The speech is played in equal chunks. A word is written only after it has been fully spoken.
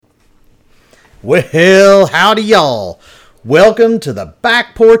Well, howdy y'all. Welcome to the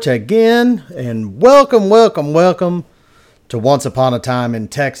back porch again, and welcome to Once Upon a Time in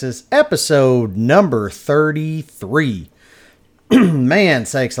Texas, episode number 33. Man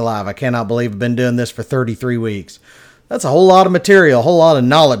sakes alive, I cannot believe I've been doing this for 33 weeks. That's a whole lot of material, a whole lot of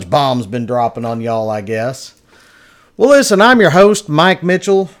knowledge bombs been dropping on y'all, I guess. Well, listen, I'm your host, Mike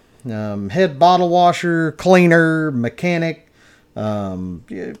Mitchell, head bottle washer, cleaner, mechanic,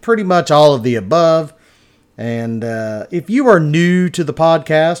 pretty much all of the above. And if you are new to the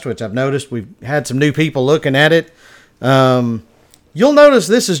podcast, which I've noticed we've had some new people looking at it, you'll notice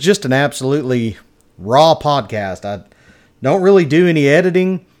this is just an absolutely raw podcast. I don't really do any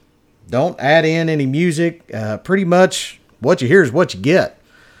editing, don't add in any music. Pretty much what you hear is what you get.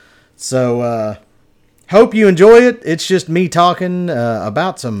 So hope you enjoy it. It's just me talking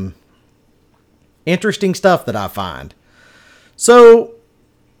about some interesting stuff that I find. So,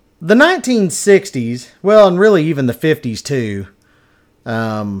 the 1960s, well, and really even the 50s too,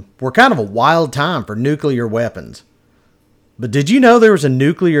 were kind of a wild time for nuclear weapons. But did you know there was a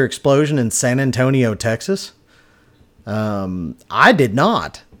nuclear explosion in San Antonio, Texas? I did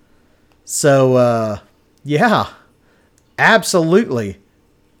not. So, yeah, absolutely.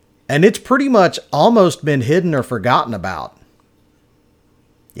 And it's pretty much almost been hidden or forgotten about.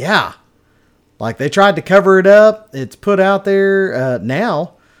 Yeah. Like, they tried to cover it up. It's put out there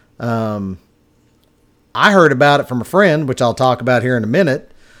now. I heard about it from a friend, which I'll talk about here in a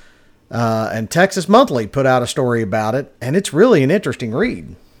minute. And Texas Monthly put out a story about it. And it's really an interesting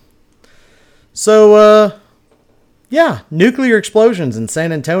read. So, yeah, nuclear explosions in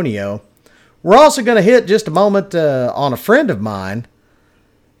San Antonio. We're also going to hit just a moment on a friend of mine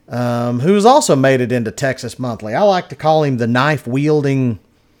who's also made it into Texas Monthly. I like to call him the knife-wielding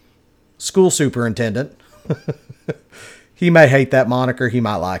School Superintendent. He may hate that moniker. He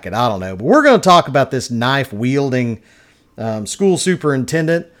might like it. I don't know. But we're going to talk about this knife-wielding School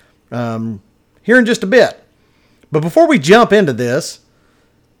Superintendent here in just a bit. But before we jump into this,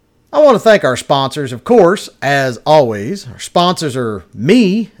 I want to thank our sponsors, of course, as always. Our sponsors are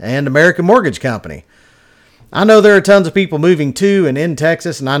me and American Mortgage Company. I know there are tons of people moving to and in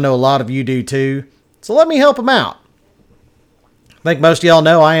Texas, and I know a lot of you do too. So let me help them out. I think most of y'all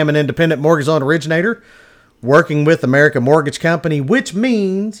know I am an independent mortgage loan originator working with American Mortgage Company, which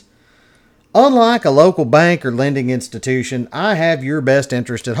means, unlike a local bank or lending institution, I have your best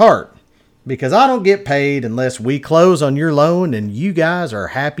interest at heart because I don't get paid unless we close on your loan and you guys are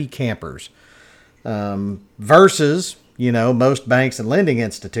happy campers. Versus, most banks and lending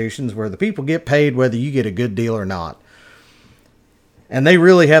institutions where the people get paid whether you get a good deal or not. And they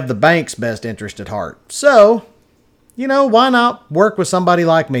really have the bank's best interest at heart. So, why not work with somebody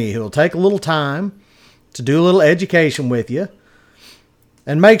like me who will take a little time to do a little education with you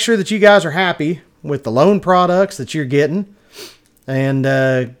and make sure that you guys are happy with the loan products that you're getting and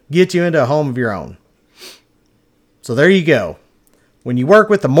get you into a home of your own. So there you go. When you work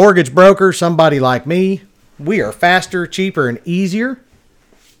with a mortgage broker, somebody like me, we are faster, cheaper, and easier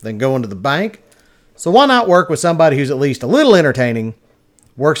than going to the bank. So why not work with somebody who's at least a little entertaining,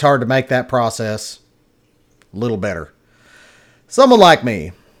 works hard to make that process a little better. Someone like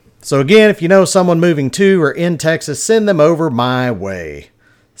me. So again, if you know someone moving to or in Texas, send them over my way.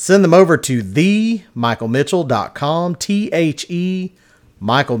 Send them over to themichaelmitchell.com, THE,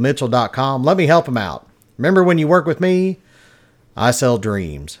 michaelmitchell.com. Let me help them out. Remember, when you work with me, I sell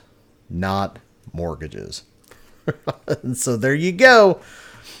dreams, not mortgages. So there you go.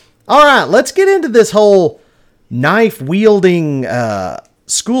 All right, let's get into this whole knife-wielding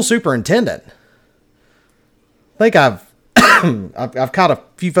school superintendent. I think I've caught a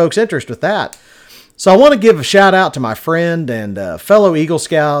few folks' interest with that. So I want to give a shout out to my friend and fellow Eagle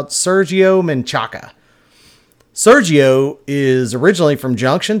Scout, Sergio Menchaca. Sergio is originally from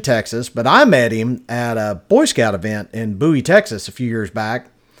Junction, Texas, but I met him at a Boy Scout event in Bowie, Texas a few years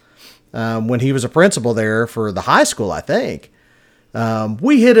back when he was a principal there for the high school, I think.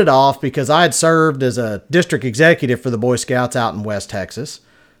 We hit it off because I had served as a district executive for the Boy Scouts out in West Texas.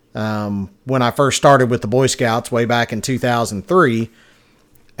 When I first started with the Boy Scouts way back in 2003,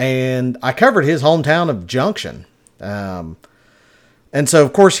 and I covered his hometown of Junction. And so,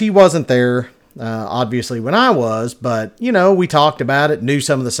 of course, he wasn't there, obviously, when I was, but, we talked about it, knew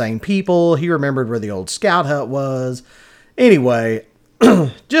some of the same people. He remembered where the old scout hut was. Anyway,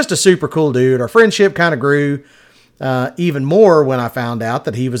 just a super cool dude. Our friendship kind of grew even more when I found out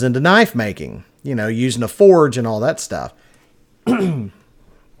that he was into knife making, using a forge and all that stuff.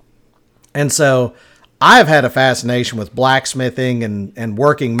 And so I've had a fascination with blacksmithing and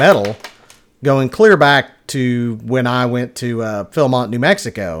working metal going clear back to when I went to Philmont, New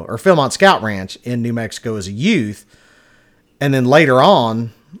Mexico, or Philmont Scout Ranch in New Mexico as a youth. And then later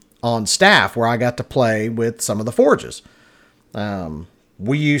on staff, where I got to play with some of the forges.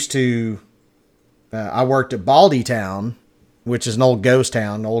 We used to, I worked at Baldy Town, which is an old ghost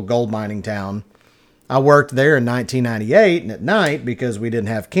town, an old gold mining town. I worked there in 1998, and at night, because we didn't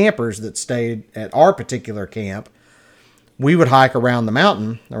have campers that stayed at our particular camp, we would hike around the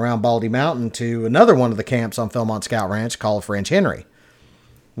mountain, around Baldy Mountain, to another one of the camps on Philmont Scout Ranch called French Henry,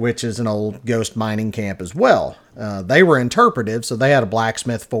 which is an old ghost mining camp as well. They were interpretive, so they had a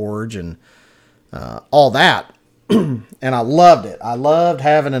blacksmith forge and all that. And I loved it. I loved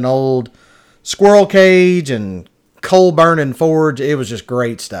having an old squirrel cage and coal burning forge. It was just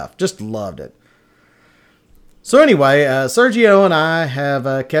great stuff. Just loved it. So anyway, Sergio and I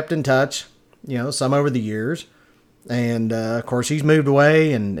have kept in touch, some over the years. And, of course, he's moved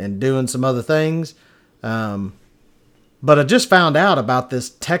away and doing some other things. But I just found out about this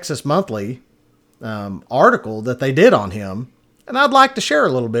Texas Monthly article that they did on him. And I'd like to share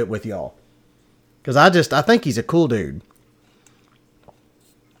a little bit with y'all. Because I think he's a cool dude.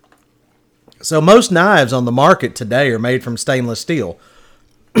 So most knives on the market today are made from stainless steel.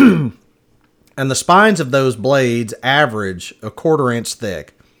 And the spines of those blades average a 1/4 inch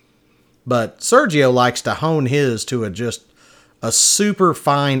thick. But Sergio likes to hone his to just a super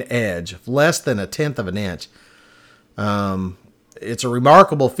fine edge, less than 1/10 of an inch. It's a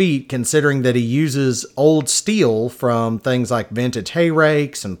remarkable feat considering that he uses old steel from things like vintage hay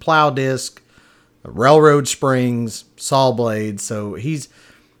rakes and plow disc, railroad springs, saw blades. So he's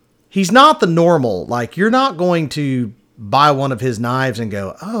not the normal. Like, you're not going to buy one of his knives and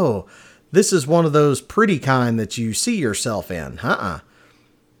go, oh, this is one of those pretty kind that you see yourself in.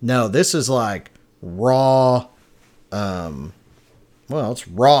 No, this is like raw, it's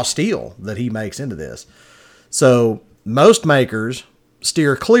raw steel that he makes into this. So most makers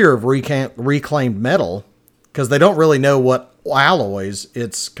steer clear of reclaimed metal because they don't really know what alloys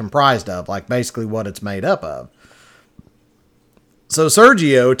it's comprised of, like basically what it's made up of. So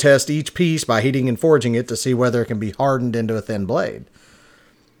Sergio tests each piece by heating and forging it to see whether it can be hardened into a thin blade.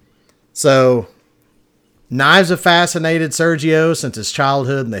 So knives have fascinated Sergio since his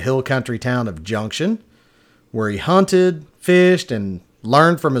childhood in the hill country town of Junction, where he hunted, fished, and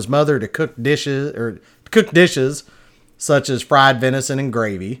learned from his mother to cook dishes such as fried venison and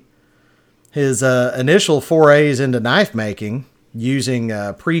gravy. His initial forays into knife making, using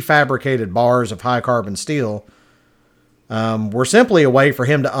prefabricated bars of high carbon steel, were simply a way for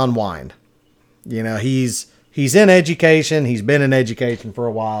him to unwind. He's in education. He's been in education for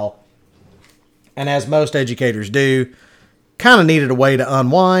a while. And as most educators do, kind of needed a way to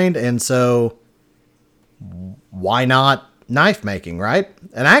unwind. And so why not knife making, right?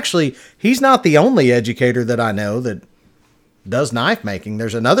 And actually, he's not the only educator that I know that does knife making.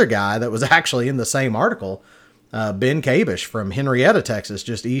 There's another guy that was actually in the same article, Ben Kabish from Henrietta, Texas,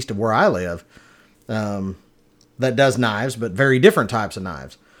 just east of where I live, that does knives, but very different types of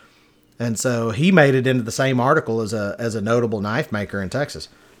knives. And so he made it into the same article as a notable knife maker in Texas.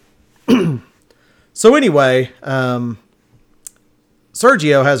 So anyway,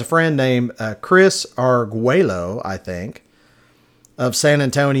 Sergio has a friend named Chris Arguello, I think, of San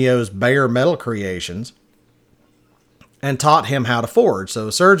Antonio's Bayer Metal Creations, and taught him how to forge. So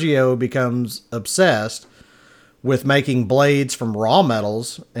Sergio becomes obsessed with making blades from raw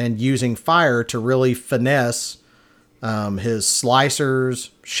metals and using fire to really finesse his slicers,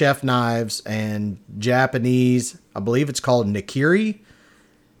 chef knives, and Japanese, I believe it's called Nikiri,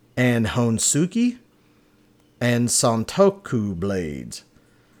 and Honsuki, and Santoku blades.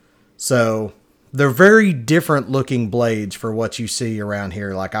 So they're very different looking blades for what you see around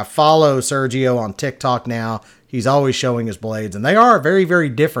here. Like, I follow Sergio on TikTok now. He's always showing his blades, and they are very, very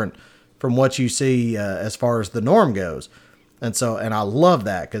different from what you see as far as the norm goes. And I love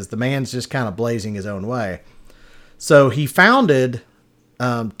that because the man's just kind of blazing his own way. So he founded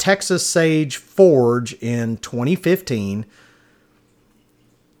Texas Sage Forge in 2015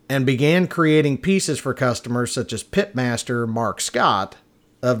 and began creating pieces for customers such as pitmaster Mark Scott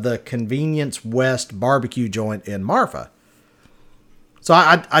of the Convenience West barbecue joint in Marfa. So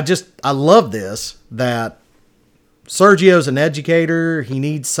I love this, that Sergio's an educator. He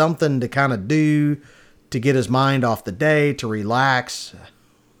needs something to kind of do to get his mind off the day, to relax.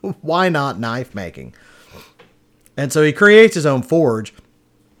 Why not knife making? And so he creates his own forge.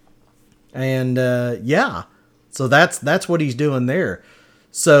 And so that's what he's doing there.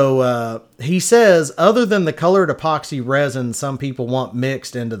 So he says, other than the colored epoxy resin some people want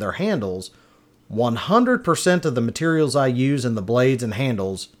mixed into their handles, 100% of the materials I use in the blades and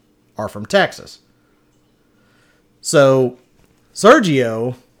handles are from Texas. So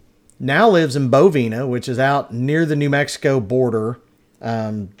Sergio now lives in Bovina, which is out near the New Mexico border,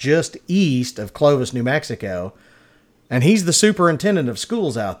 just east of Clovis, New Mexico. And he's the superintendent of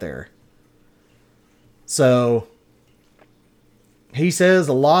schools out there. So he says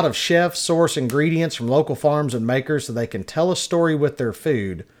a lot of chefs source ingredients from local farms and makers so they can tell a story with their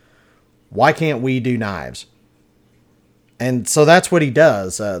food. Why can't we do knives? And so that's what he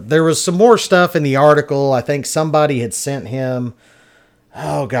does. There was some more stuff in the article. I think somebody had sent him,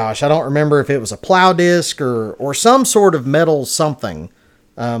 oh gosh, I don't remember if it was a plow disc or some sort of metal something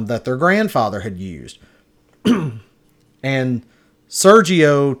that their grandfather had used. And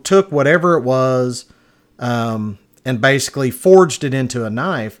Sergio took whatever it was and basically forged it into a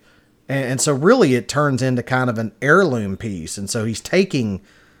knife. And so really it turns into kind of an heirloom piece. And so he's taking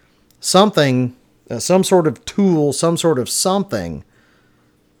something, some sort of tool, some sort of something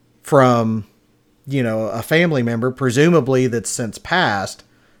from, a family member, presumably that's since passed,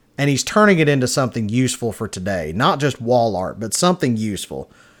 and he's turning it into something useful for today. Not just wall art, but something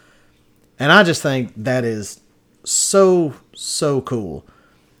useful. And I just think that is so cool.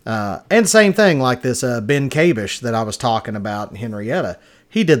 And same thing like this Ben Kabish that I was talking about in Henrietta.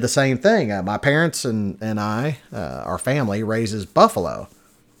 He did the same thing. My parents and I, our family, raises bison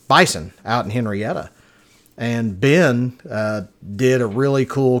out in Henrietta. And Ben did a really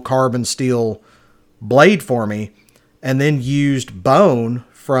cool carbon steel blade for me and then used bone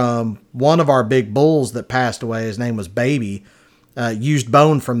from one of our big bulls that passed away. His name was Baby. Used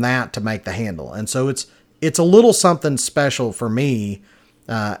bone from that to make the handle. And so it's a little something special for me.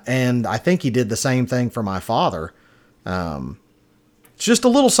 And I think he did the same thing for my father. It's just a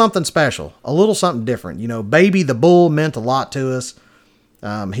little something special, a little something different. Baby the bull meant a lot to us.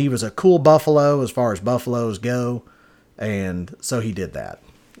 He was a cool buffalo as far as buffaloes go. And so he did that.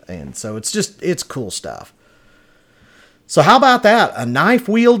 And so it's cool stuff. So how about that? A knife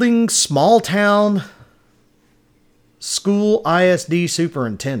wielding small town school ISD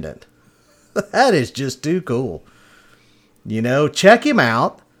superintendent. That is just too cool. Check him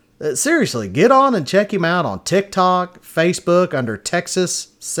out. Seriously, get on and check him out on TikTok, Facebook under Texas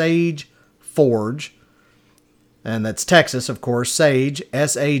Sage Forge. And that's Texas, of course, Sage,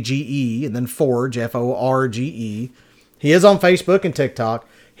 S-A-G-E, and then Forge, F-O-R-G-E. He is on Facebook and TikTok.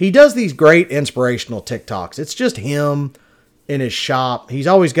 He does these great inspirational TikToks. It's just him in his shop. He's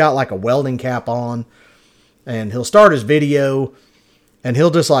always got like a welding cap on. And he'll start his video and he'll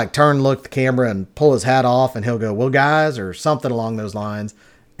just like turn and look at the camera and pull his hat off and he'll go, well, guys, or something along those lines.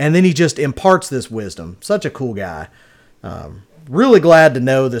 And then he just imparts this wisdom. Such a cool guy. Really glad to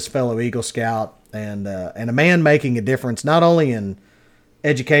know this fellow Eagle Scout and a man making a difference, not only in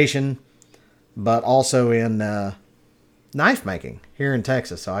education, but also in knife making here in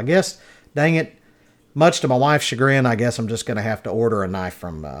Texas. So I guess, dang it, much to my wife's chagrin, I guess I'm just going to have to order a knife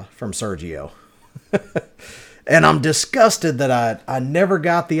from Sergio. And I'm disgusted that I never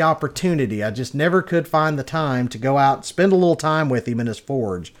got the opportunity. I just never could find the time to go out and spend a little time with him in his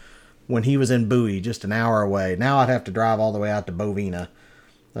forge when he was in Bowie, just an hour away. Now I'd have to drive all the way out to Bovina,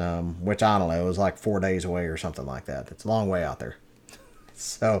 which I don't know, it was like 4 days away or something like that. It's a long way out there.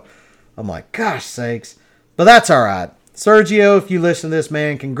 So I'm like, gosh sakes. But that's all right. Sergio, if you listen to this,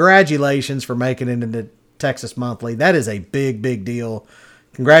 man, congratulations for making it into Texas Monthly. That is a big, big deal.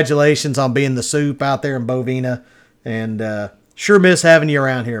 Congratulations on being the soup out there in Bovina. And sure miss having you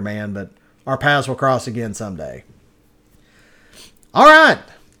around here, man. But our paths will cross again someday. All right.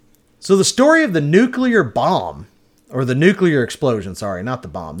 So the story of the nuclear bomb, or the nuclear explosion, sorry, not the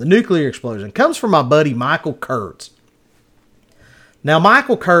bomb. The nuclear explosion comes from my buddy Michael Kurtz. Now,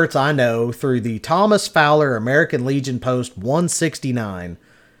 Michael Kurtz, I know through the Thomas Fowler American Legion Post 169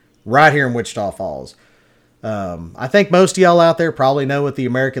 right here in Wichita Falls. I think most of y'all out there probably know what the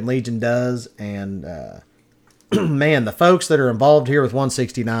American Legion does. And, man, the folks that are involved here with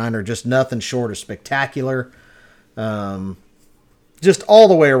 169 are just nothing short of spectacular. Just all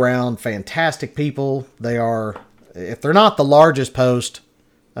the way around, fantastic people. They are, if they're not the largest post,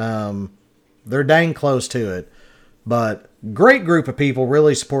 they're dang close to it. But great group of people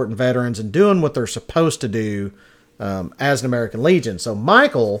really supporting veterans and doing what they're supposed to do as an American Legion. So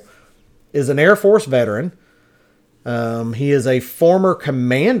Michael is an Air Force veteran. He is a former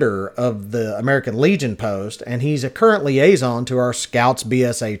commander of the American Legion post, and he's a current liaison to our Scouts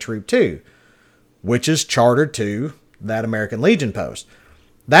BSA Troop 2, which is chartered to that American Legion post.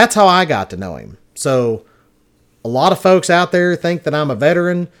 That's how I got to know him. So a lot of folks out there think that I'm a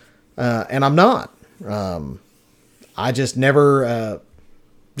veteran, and I'm not. I just never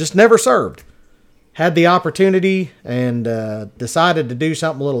served. had the opportunity and decided to do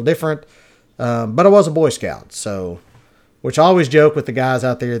something a little different. But I was a Boy Scout, so, which I always joke with the guys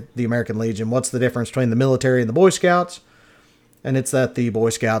out there at the American Legion, what's the difference between the military and the Boy Scouts? And it's that the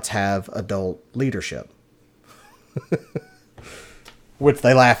Boy Scouts have adult leadership. Which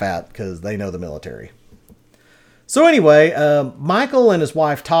they laugh at because they know the military. So anyway, Michael and his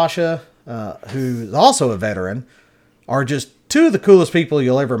wife Tasha, who's also a veteran, are just two of the coolest people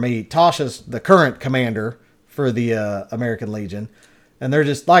you'll ever meet. Tasha's the current commander for the American Legion. And they're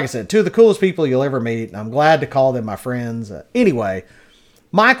just, like I said, two of the coolest people you'll ever meet. And I'm glad to call them my friends. Anyway,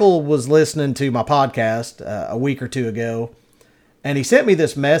 Michael was listening to my podcast a week or two ago. And he sent me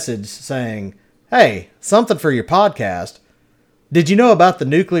this message saying, "Hey, something for your podcast. Did you know about the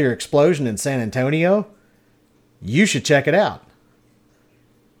nuclear explosion in San Antonio? You should check it out."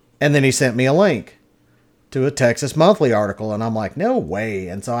 And then he sent me a link to a Texas Monthly article. And I'm like, no way.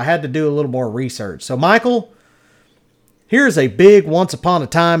 And so I had to do a little more research. So Michael, here's a big once upon a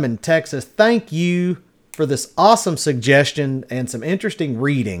time in Texas. Thank you for this awesome suggestion and some interesting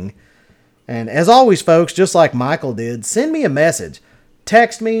reading. And as always, folks, just like Michael did, send me a message.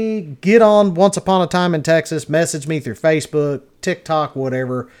 Text me, get on Once Upon a Time in Texas, message me through Facebook, TikTok,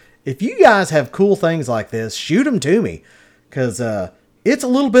 whatever. If you guys have cool things like this, shoot them to me. Because it's a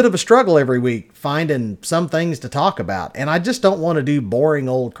little bit of a struggle every week finding some things to talk about. And I just don't want to do boring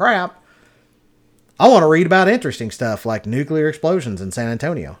old crap. I want to read about interesting stuff like nuclear explosions in San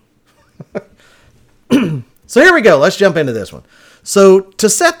Antonio. So here we go. Let's jump into this one. So to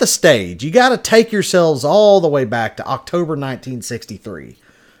set the stage, you got to take yourselves all the way back to October 1963.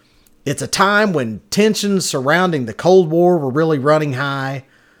 It's a time when tensions surrounding the Cold War were really running high,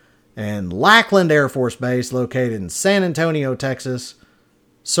 and Lackland Air Force Base, located in San Antonio, Texas,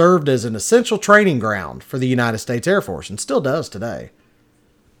 served as an essential training ground for the United States Air Force, and still does today.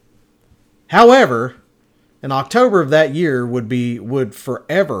 However, in October of that year would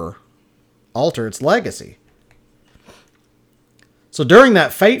forever alter its legacy. So during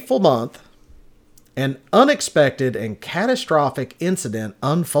that fateful month, an unexpected and catastrophic incident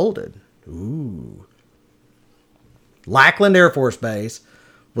unfolded. Lackland Air Force Base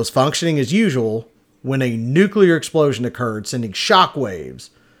was functioning as usual when a nuclear explosion occurred, sending shockwaves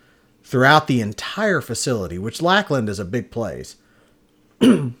throughout the entire facility, which Lackland is a big place.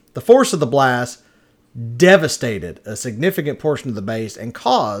 The force of the blast devastated a significant portion of the base and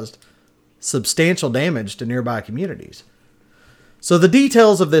caused substantial damage to nearby communities. So the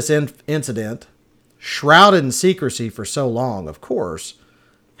details of this incident, shrouded in secrecy for so long, of course,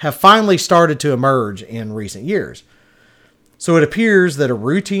 have finally started to emerge in recent years. So it appears that a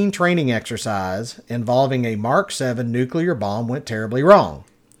routine training exercise involving a Mark 7 nuclear bomb went terribly wrong.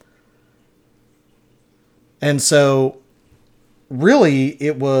 And so really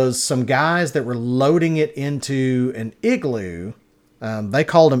it was some guys that were loading it into an igloo. They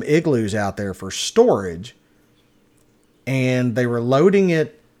called them igloos out there for storage. And they were loading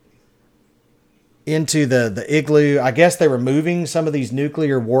it into the igloo. I guess they were moving some of these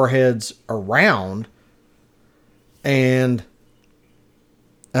nuclear warheads around. And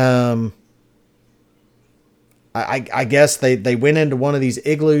I guess they went into one of these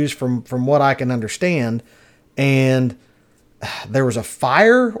igloos from what I can understand. And there was a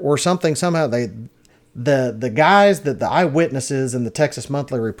fire or something. Somehow the guys, the eyewitnesses in the Texas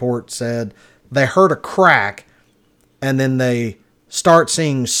Monthly report said they heard a crack. And then they start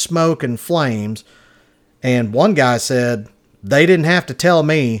seeing smoke and flames. And one guy said, "They didn't have to tell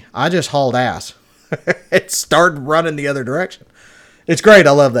me. I just hauled ass." It started running the other direction. It's great. I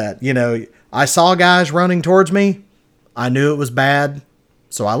love that. You know, I saw guys running towards me. I knew it was bad.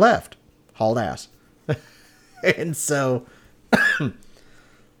 So I left. Hauled ass. And so it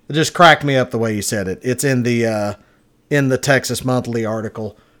just cracked me up the way you said it. It's in the Texas Monthly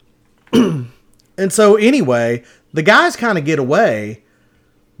article. And so anyway, the guys kind of get away,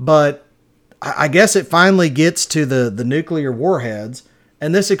 but I guess it finally gets to the nuclear warheads,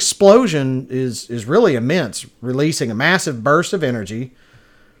 and this explosion is really immense, releasing a massive burst of energy,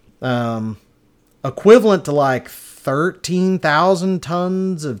 equivalent to like 13,000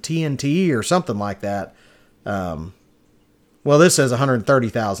 tons of TNT or something like that. Well, this says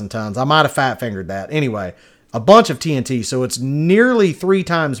 130,000 tons. I might have fat fingered that. Anyway, a bunch of TNT, so it's nearly 3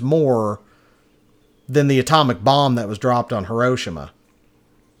 times more than the atomic bomb that was dropped on Hiroshima.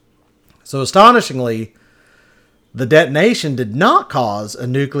 So astonishingly, the detonation did not cause a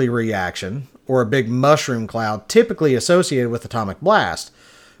nuclear reaction or a big mushroom cloud typically associated with atomic blast,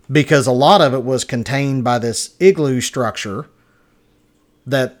 because a lot of it was contained by this igloo structure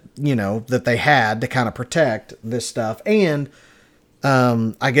that, you know, that they had to kind of protect this stuff. And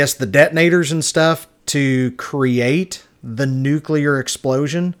I guess the detonators and stuff to create the nuclear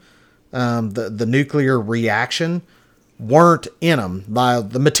explosion, the nuclear reaction, weren't in them.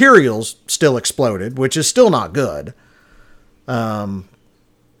 The materials still exploded, which is still not good. But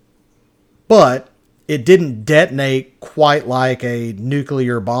it didn't detonate quite like a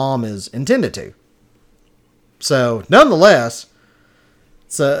nuclear bomb is intended to. So, nonetheless,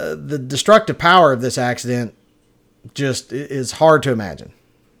 the destructive power of this accident just is hard to imagine.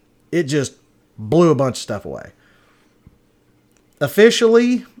 It just blew a bunch of stuff away.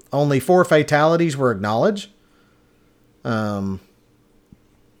 Officially, only 4 fatalities were acknowledged,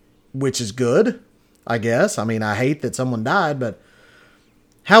 which is good, I guess. I mean, I hate that someone died, but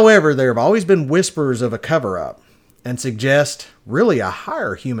however, there have always been whispers of a cover-up and suggest really a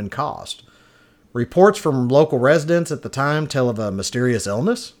higher human cost. Reports from local residents at the time tell of a mysterious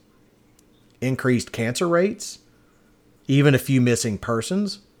illness, increased cancer rates, even a few missing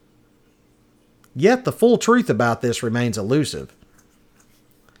persons. Yet the full truth about this remains elusive.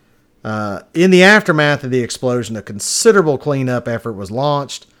 In the aftermath of the explosion, a considerable cleanup effort was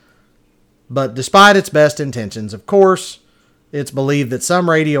launched, but despite its best intentions, of course, it's believed that some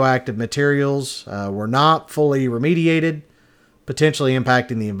radioactive materials were not fully remediated, potentially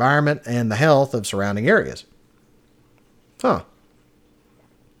impacting the environment and the health of surrounding areas. So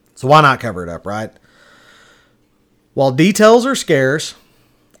why not cover it up, right? While details are scarce,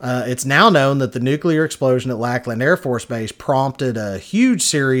 it's now known that the nuclear explosion at Lackland Air Force Base prompted a huge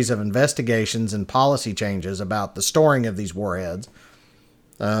series of investigations and policy changes about the storing of these warheads.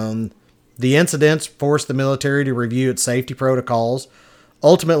 The incidents forced the military to review its safety protocols,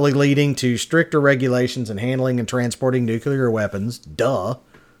 ultimately leading to stricter regulations in handling and transporting nuclear weapons. Duh.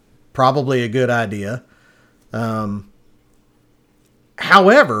 Probably a good idea.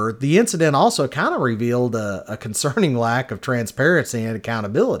 However, the incident also kind of revealed a concerning lack of transparency and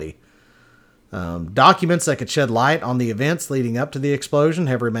accountability. Documents that could shed light on the events leading up to the explosion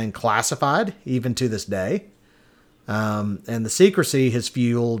have remained classified, even to this day. And the secrecy has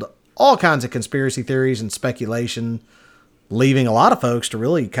fueled all kinds of conspiracy theories and speculation, leaving a lot of folks to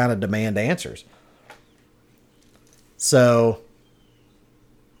really kind of demand answers. So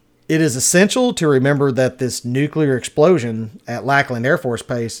it is essential to remember that this nuclear explosion at Lackland Air Force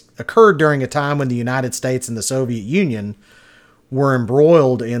Base occurred during a time when the United States and the Soviet Union were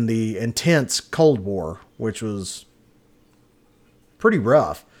embroiled in the intense Cold War, which was pretty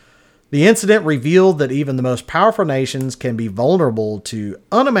rough. The incident revealed that even the most powerful nations can be vulnerable to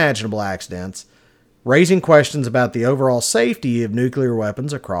unimaginable accidents, raising questions about the overall safety of nuclear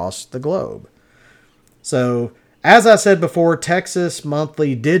weapons across the globe. So, as I said before, Texas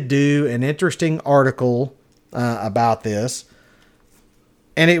Monthly did do an interesting article about this.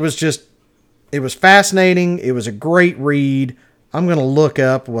 And it was fascinating. It was a great read. I'm going to look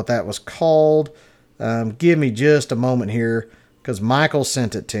up what that was called. Give me just a moment here, because Michael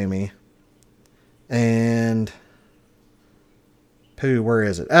sent it to me. And, where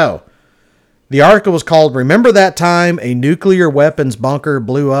is it? Oh, the article was called, "Remember That Time a Nuclear Weapons Bunker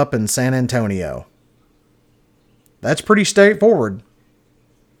Blew Up in San Antonio." That's pretty straightforward.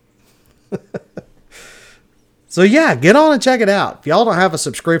 So yeah, get on and check it out. If y'all don't have a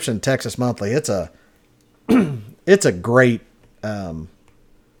subscription to Texas Monthly, it's a great, not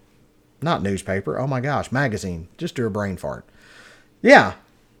newspaper. Oh my gosh, magazine. Just do a brain fart. Yeah.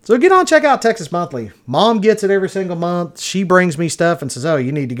 So get on and check out Texas Monthly. Mom gets it every single month. She brings me stuff and says, "Oh,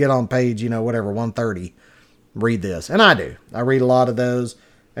 you need to get on page, 130. Read this." And I do. I read a lot of those.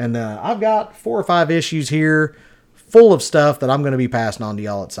 And I've got 4 or 5 issues here full of stuff that I'm going to be passing on to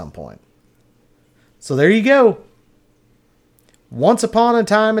y'all at some point. So there you go. Once upon a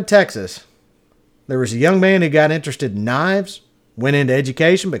time in Texas, there was a young man who got interested in knives, went into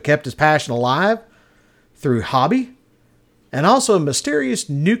education, but kept his passion alive through hobby, and also a mysterious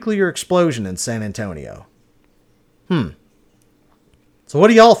nuclear explosion in San Antonio. So what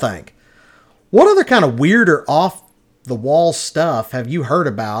do y'all think? What other kind of weird or off-the-wall stuff have you heard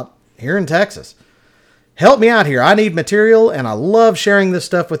about here in Texas? Help me out here. I need material, and I love sharing this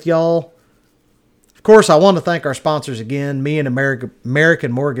stuff with y'all. Of course, I want to thank our sponsors again, me and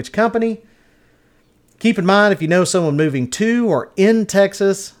American Mortgage Company. Keep in mind, if you know someone moving to or in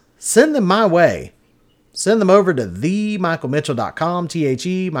Texas, send them my way. Send them over to themichaelmitchell.com,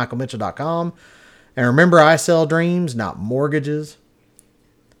 michaelmitchell.com. And remember, I sell dreams, not mortgages.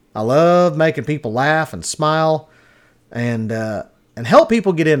 I love making people laugh and smile and help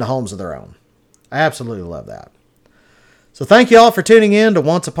people get into homes of their own. I absolutely love that. So thank you all for tuning in to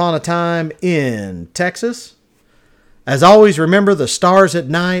Once Upon a Time in Texas. As always, remember the stars at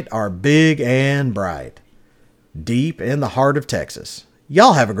night are big and bright, deep in the heart of Texas.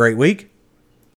 Y'all have a great week.